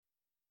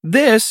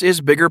This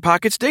is Bigger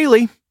Pockets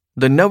Daily,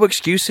 the no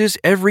excuses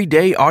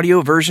everyday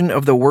audio version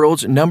of the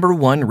world's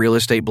 #1 real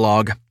estate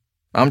blog.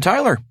 I'm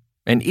Tyler,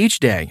 and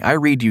each day I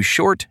read you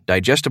short,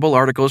 digestible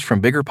articles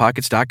from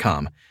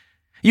BiggerPockets.com.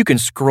 You can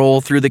scroll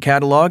through the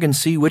catalog and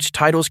see which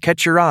titles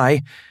catch your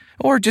eye,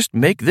 or just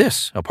make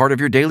this a part of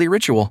your daily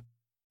ritual.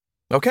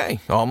 Okay,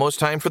 almost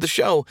time for the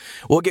show.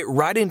 We'll get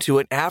right into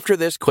it after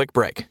this quick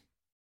break.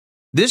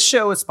 This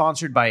show is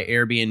sponsored by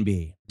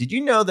Airbnb. Did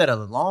you know that a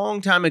long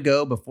time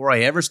ago, before I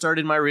ever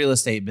started my real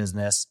estate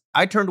business,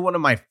 I turned one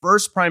of my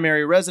first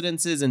primary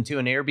residences into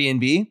an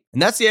Airbnb?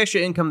 And that's the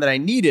extra income that I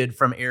needed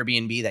from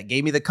Airbnb that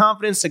gave me the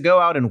confidence to go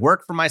out and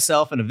work for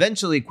myself and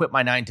eventually quit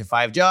my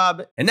 9-to-5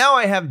 job. And now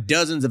I have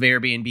dozens of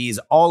Airbnbs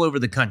all over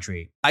the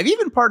country. I've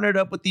even partnered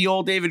up with the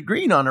old David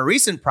Green on a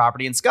recent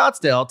property in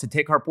Scottsdale to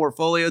take our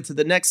portfolio to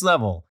the next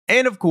level.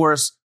 And of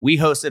course, we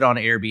host it on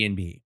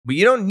Airbnb. But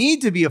you don't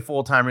need to be a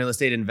full-time real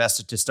estate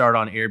investor to start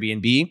on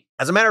Airbnb.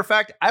 As a matter of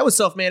fact, I was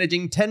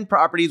self-managing 10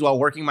 properties while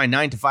working my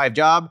 9-to-5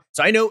 job,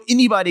 so I know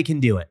anybody can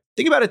do it.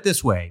 Think about it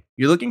this way.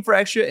 You're looking for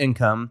extra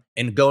income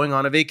and going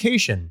on a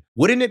vacation.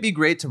 Wouldn't it be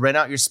great to rent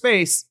out your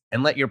space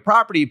and let your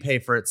property pay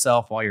for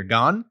itself while you're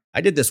gone?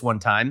 I did this one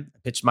time. I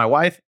pitched my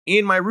wife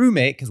and my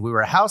roommate, because we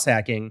were house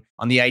hacking,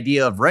 on the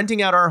idea of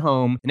renting out our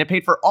home, and it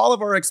paid for all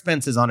of our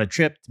expenses on a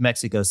trip to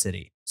Mexico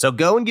City. So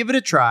go and give it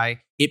a try.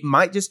 It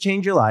might just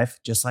change your life,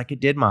 just like it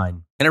did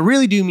mine. And I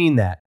really do mean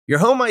that. Your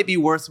home might be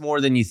worth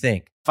more than you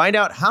think. Find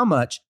out how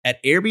much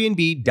at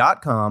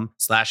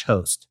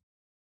airbnb.com/host.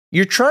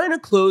 You're trying to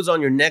close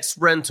on your next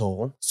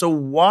rental, so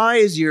why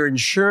is your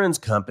insurance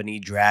company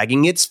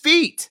dragging its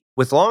feet?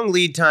 With long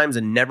lead times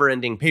and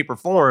never-ending paper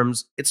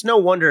forms, it's no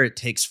wonder it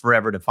takes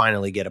forever to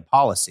finally get a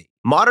policy.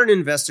 Modern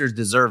investors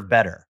deserve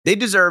better. They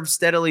deserve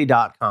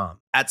Steadily.com.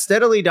 At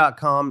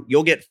Steadily.com,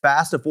 you'll get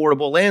fast,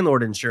 affordable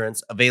landlord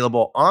insurance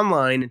available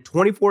online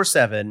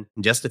 24/7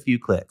 in just a few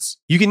clicks.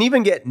 You can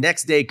even get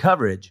next-day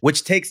coverage,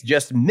 which takes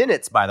just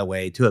minutes, by the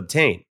way, to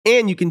obtain.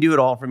 And you can do it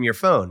all from your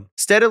phone.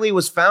 Steadily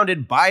was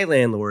founded by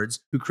landlords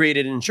who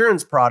created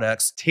insurance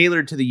products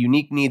tailored to the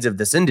unique needs of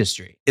this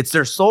industry. It's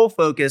their sole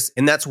focus,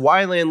 and that's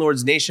why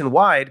landlords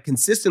nationwide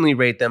consistently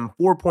rate them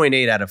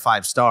 4.8 out of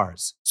 5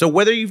 stars. So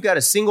whether you've got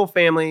a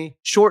single-family,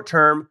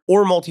 short-term,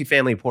 or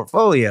multifamily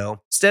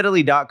portfolio,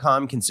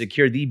 Steadily.com can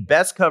secure the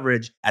best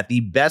coverage at the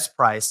best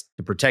price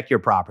to protect your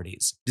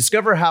properties.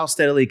 Discover how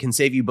Steadily can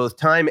save you both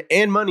time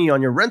and money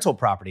on your rental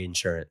property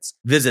insurance.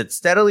 Visit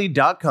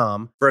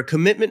Steadily.com for a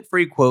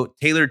commitment-free quote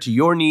tailored to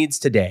your needs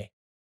today.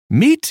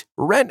 Meet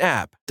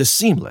RentApp, the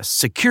seamless,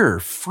 secure,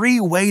 free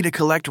way to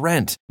collect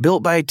rent.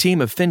 Built by a team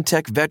of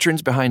fintech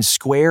veterans behind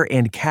Square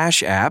and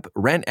Cash App,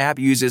 RentApp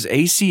uses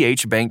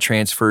ACH bank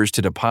transfers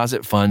to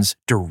deposit funds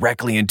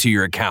directly into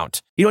your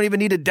account. You don't even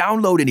need to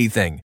download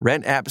anything.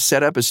 RentApp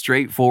setup is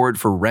straightforward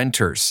for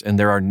renters, and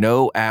there are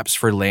no apps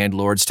for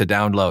landlords to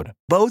download.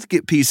 Both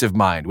get peace of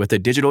mind with a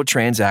digital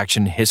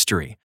transaction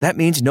history. That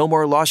means no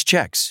more lost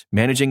checks,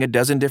 managing a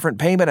dozen different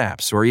payment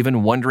apps, or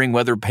even wondering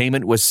whether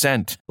payment was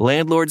sent.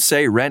 Landlords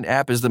say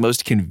RentApp is the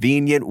most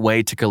convenient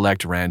way to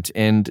collect rent,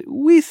 and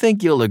we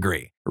think you'll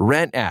agree.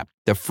 RentApp,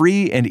 the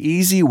free and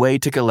easy way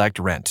to collect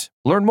rent.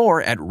 Learn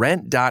more at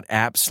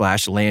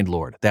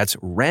rent.app/landlord. That's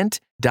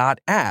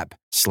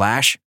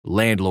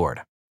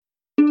rent.app/landlord.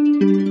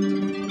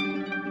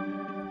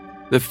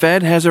 The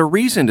Fed has a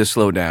reason to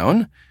slow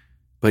down,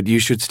 but you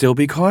should still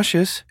be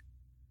cautious.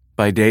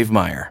 By Dave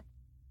Meyer.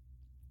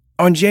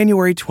 On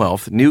January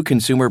 12th, new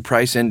Consumer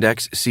Price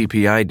Index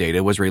CPI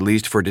data was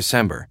released for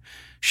December,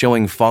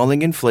 showing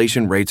falling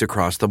inflation rates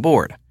across the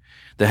board.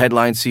 The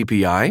headline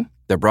CPI,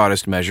 the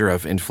broadest measure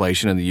of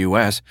inflation in the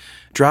U.S.,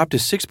 dropped to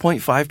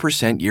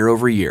 6.5% year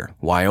over year,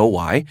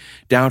 YOY,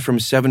 down from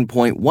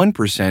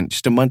 7.1%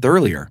 just a month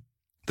earlier.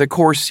 The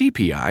core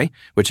CPI,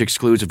 which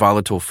excludes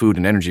volatile food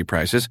and energy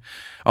prices,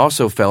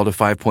 also fell to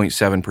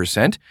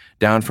 5.7%,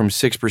 down from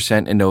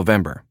 6% in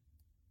November.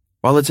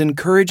 While it's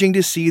encouraging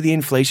to see the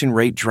inflation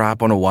rate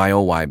drop on a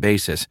YOY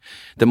basis,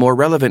 the more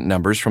relevant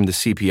numbers from the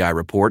CPI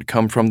report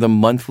come from the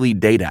monthly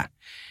data.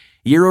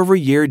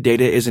 Year-over-year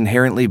data is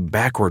inherently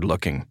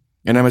backward-looking,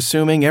 and I'm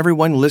assuming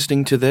everyone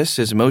listening to this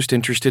is most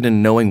interested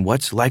in knowing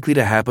what's likely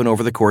to happen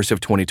over the course of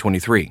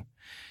 2023.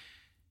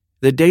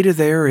 The data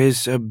there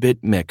is a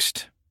bit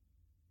mixed.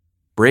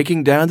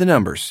 Breaking down the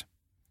numbers.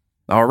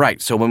 All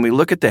right, so when we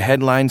look at the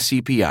headline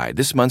CPI,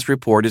 this month's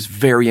report is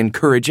very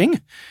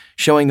encouraging,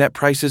 showing that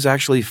prices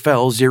actually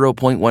fell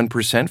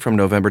 0.1% from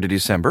November to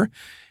December,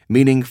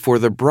 meaning for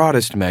the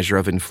broadest measure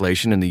of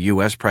inflation in the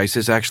U.S.,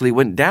 prices actually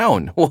went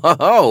down.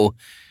 Whoa!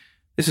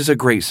 This is a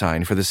great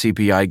sign for the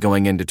CPI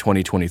going into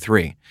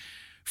 2023.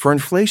 For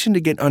inflation to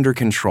get under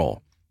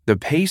control, the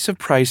pace of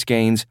price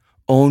gains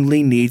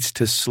only needs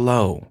to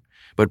slow.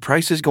 But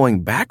prices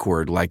going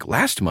backward like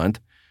last month,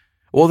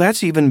 well,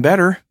 that's even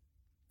better.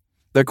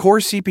 The core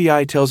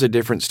CPI tells a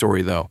different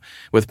story, though,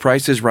 with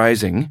prices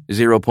rising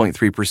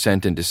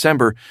 0.3% in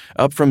December,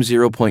 up from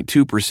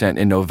 0.2%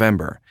 in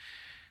November.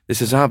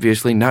 This is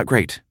obviously not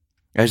great,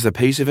 as the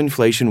pace of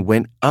inflation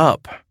went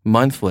up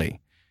monthly.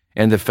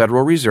 and the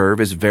Federal Reserve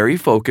is very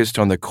focused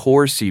on the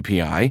core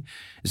CPI,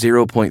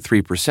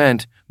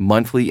 0.3%,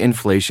 monthly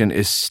inflation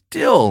is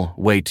still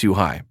way too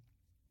high.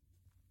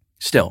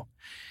 Still,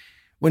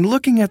 when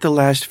looking at the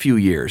last few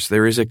years,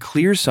 there is a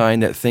clear sign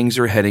that things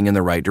are heading in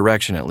the right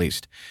direction at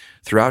least.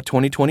 Throughout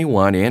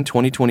 2021 and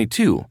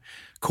 2022,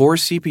 core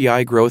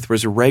CPI growth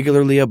was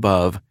regularly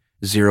above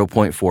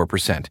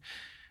 0.4%.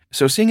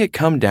 So seeing it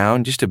come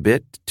down just a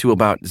bit to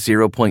about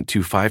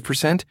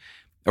 0.25%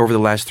 over the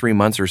last 3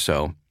 months or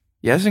so,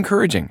 yeah, it's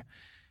encouraging.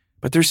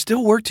 But there's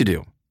still work to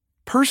do.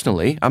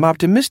 Personally, I'm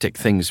optimistic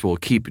things will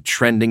keep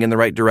trending in the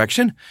right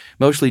direction,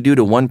 mostly due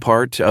to one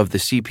part of the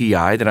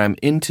CPI that I'm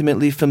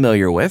intimately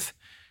familiar with.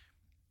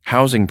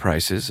 Housing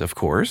prices, of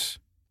course.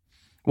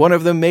 One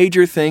of the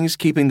major things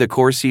keeping the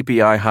core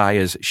CPI high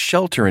is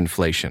shelter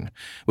inflation,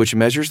 which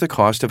measures the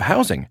cost of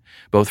housing,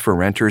 both for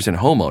renters and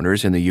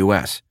homeowners in the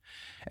U.S.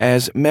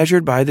 As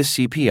measured by the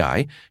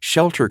CPI,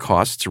 shelter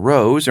costs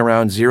rose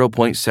around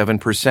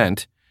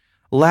 0.7%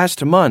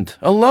 last month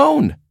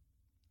alone.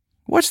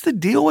 What's the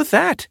deal with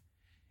that?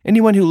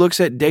 Anyone who looks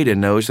at data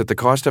knows that the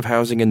cost of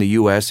housing in the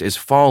U.S. is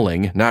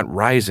falling, not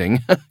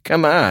rising.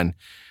 Come on.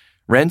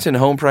 Rents and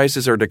home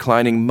prices are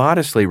declining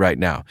modestly right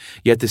now,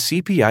 yet the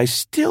CPI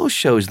still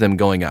shows them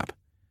going up.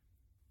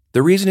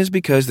 The reason is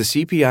because the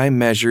CPI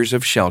measures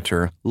of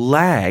shelter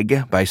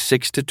lag by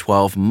 6 to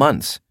 12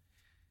 months.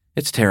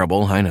 It's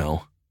terrible, I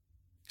know.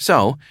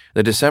 So,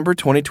 the December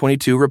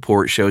 2022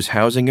 report shows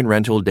housing and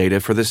rental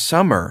data for the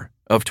summer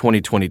of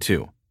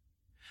 2022.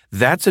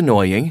 That's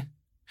annoying.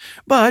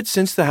 But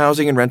since the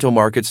housing and rental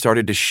market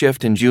started to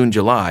shift in June,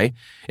 July,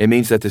 it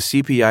means that the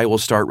CPI will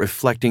start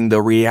reflecting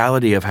the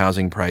reality of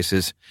housing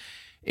prices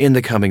in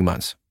the coming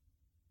months.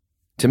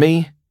 To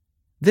me,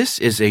 this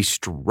is a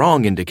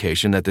strong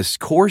indication that this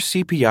core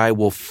CPI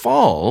will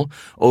fall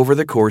over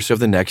the course of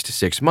the next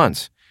 6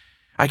 months.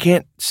 I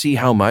can't see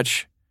how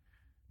much.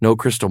 No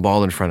crystal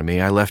ball in front of me.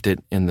 I left it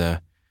in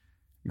the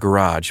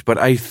garage. But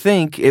I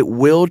think it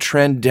will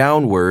trend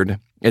downward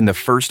in the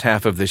first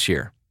half of this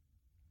year.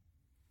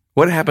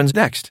 What happens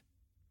next?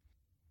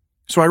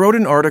 So I wrote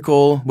an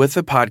article with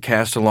the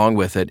podcast along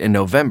with it in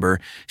November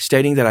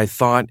stating that I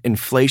thought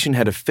inflation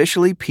had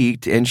officially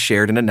peaked and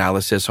shared an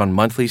analysis on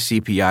monthly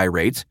CPI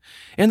rates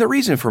and the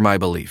reason for my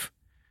belief.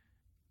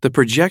 The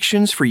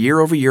projections for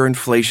year-over-year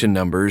inflation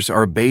numbers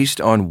are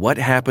based on what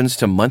happens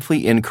to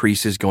monthly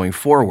increases going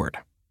forward.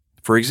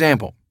 For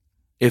example,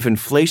 if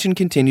inflation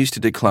continues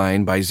to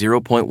decline by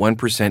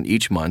 0.1%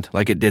 each month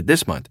like it did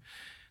this month,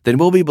 then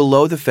we'll be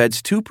below the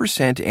Fed's 2%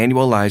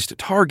 annualized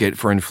target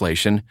for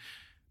inflation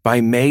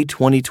by May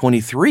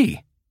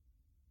 2023.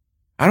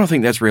 I don't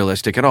think that's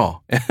realistic at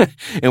all,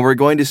 and we're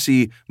going to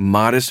see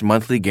modest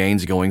monthly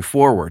gains going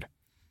forward.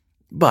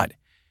 But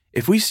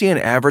if we see an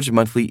average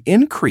monthly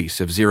increase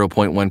of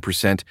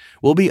 0.1%,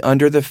 we'll be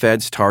under the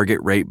Fed's target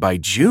rate by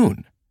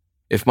June.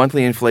 If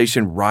monthly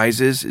inflation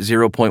rises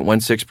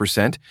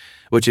 0.16%,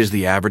 which is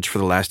the average for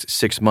the last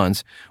 6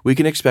 months, we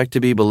can expect to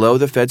be below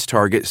the Fed's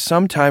target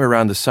sometime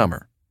around the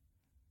summer.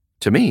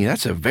 To me,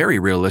 that's a very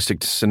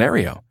realistic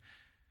scenario.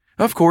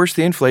 Of course,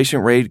 the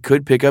inflation rate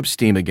could pick up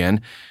steam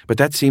again, but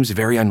that seems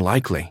very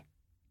unlikely.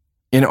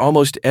 In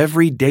almost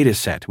every data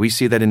set, we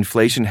see that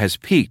inflation has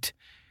peaked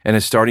and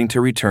is starting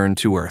to return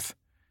to earth.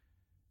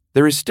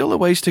 There is still a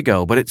ways to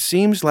go, but it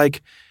seems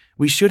like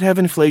we should have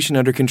inflation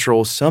under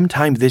control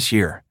sometime this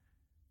year.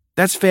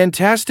 That's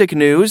fantastic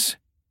news.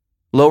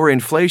 Lower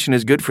inflation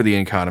is good for the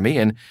economy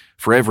and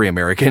for every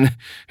American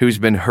who's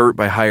been hurt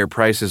by higher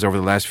prices over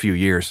the last few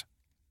years.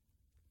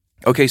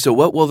 Okay, so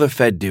what will the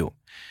Fed do?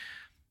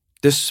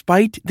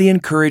 Despite the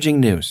encouraging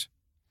news,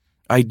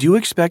 I do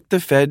expect the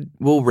Fed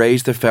will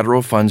raise the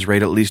federal funds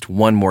rate at least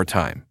one more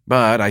time,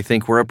 but I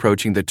think we're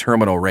approaching the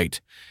terminal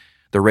rate,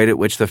 the rate at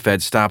which the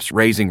Fed stops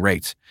raising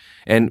rates,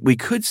 and we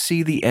could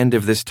see the end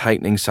of this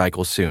tightening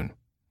cycle soon.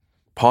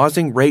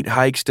 Pausing rate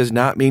hikes does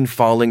not mean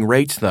falling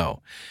rates,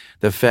 though.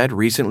 The Fed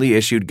recently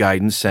issued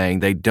guidance saying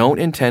they don't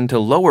intend to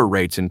lower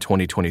rates in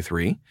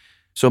 2023,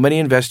 so many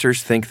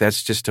investors think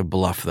that's just a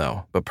bluff,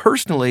 though. But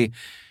personally,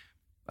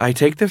 I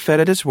take the Fed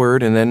at its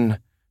word and then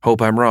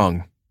hope I'm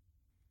wrong.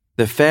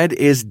 The Fed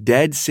is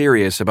dead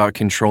serious about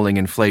controlling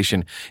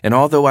inflation, and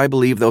although I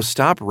believe they'll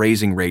stop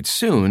raising rates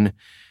soon,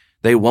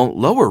 they won't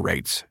lower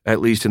rates,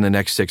 at least in the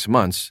next 6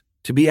 months,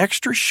 to be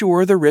extra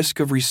sure the risk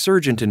of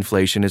resurgent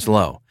inflation is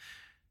low.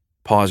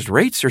 Paused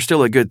rates are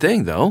still a good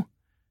thing, though.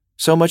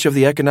 So much of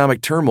the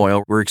economic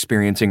turmoil we're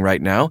experiencing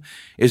right now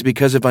is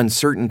because of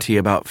uncertainty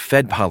about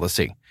Fed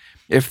policy.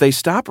 If they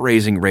stop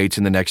raising rates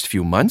in the next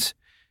few months,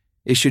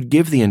 it should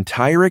give the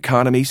entire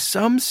economy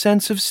some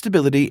sense of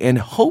stability and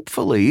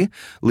hopefully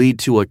lead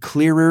to a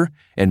clearer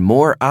and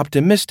more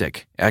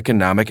optimistic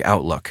economic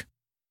outlook.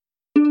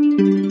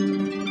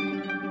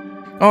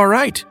 All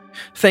right.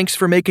 Thanks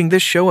for making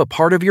this show a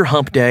part of your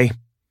hump day.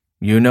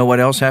 You know what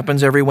else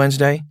happens every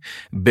Wednesday?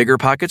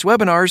 BiggerPockets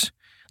webinars.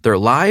 They're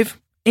live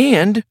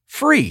and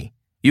free.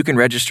 You can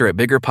register at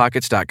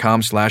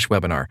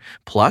biggerpockets.com/webinar.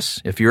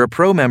 Plus, if you're a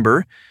pro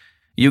member,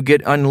 you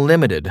get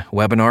unlimited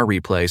webinar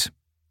replays.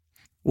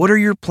 What are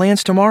your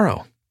plans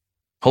tomorrow?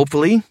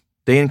 Hopefully,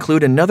 they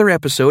include another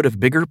episode of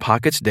Bigger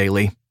Pockets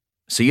Daily.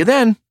 See you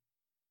then.